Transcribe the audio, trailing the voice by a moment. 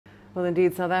Well,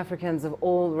 indeed, South Africans of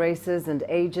all races and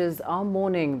ages are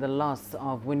mourning the loss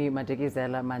of Winnie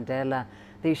Madikizela-Mandela.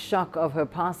 The shock of her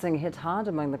passing hit hard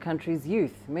among the country's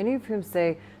youth, many of whom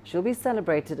say she'll be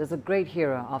celebrated as a great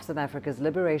hero of South Africa's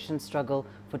liberation struggle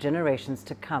for generations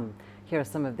to come. Here are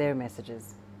some of their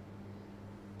messages.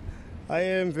 I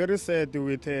am very sad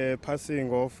with the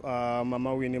passing of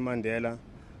Mama Winnie Mandela.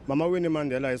 Mama Winnie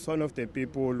Mandela is one of the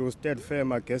people who stood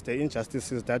firm against the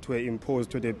injustices that were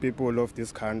imposed to the people of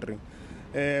this country.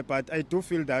 But I do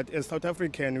feel that as South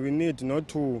African, we need not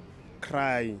to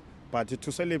cry, but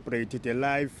to celebrate the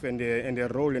life and the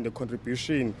role and the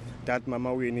contribution that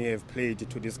Mama Winnie have played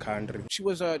to this country. She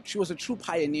was a true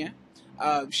pioneer.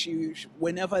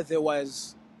 Whenever there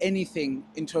was anything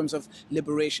in terms of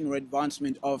liberation or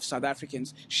advancement of South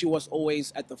Africans, she was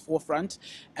always at the forefront.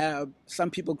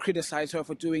 Some people criticize her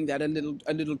for doing that a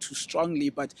little too strongly,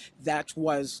 but that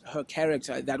was her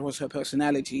character, that was her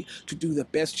personality, to do the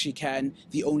best she can,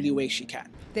 the only way she can.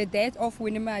 The death of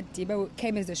Winnie Madikizela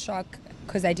came as a shock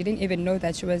because I didn't even know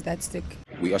that she was that sick.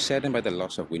 We are saddened by the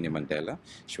loss of Winnie Mandela.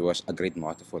 She was a great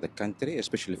martyr for the country,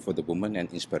 especially for the women,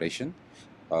 and inspiration.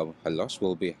 Her loss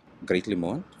will be greatly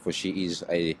mourned, for she is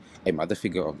a mother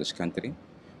figure of this country.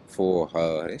 For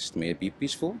her rest, may it be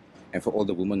peaceful, and for all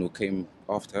the women who came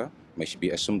after her, may she be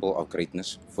a symbol of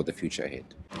greatness for the future ahead.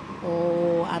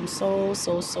 Oh, I'm so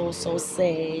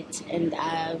sad, and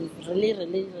I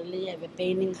really have a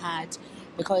paining heart,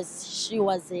 because she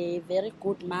was a very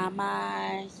good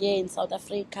mama here in South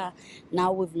Africa.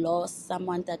 Now we've lost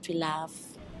someone that we love.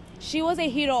 She was a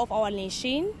hero of our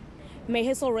nation. May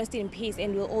her soul rest in peace,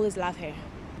 and we'll always love her.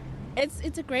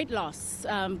 It's a great loss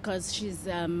because she's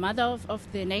a mother of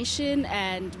the nation,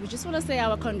 and we just want to say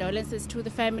our condolences to the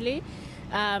family.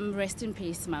 Rest in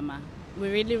peace, Mama. We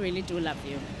really do love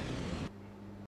you.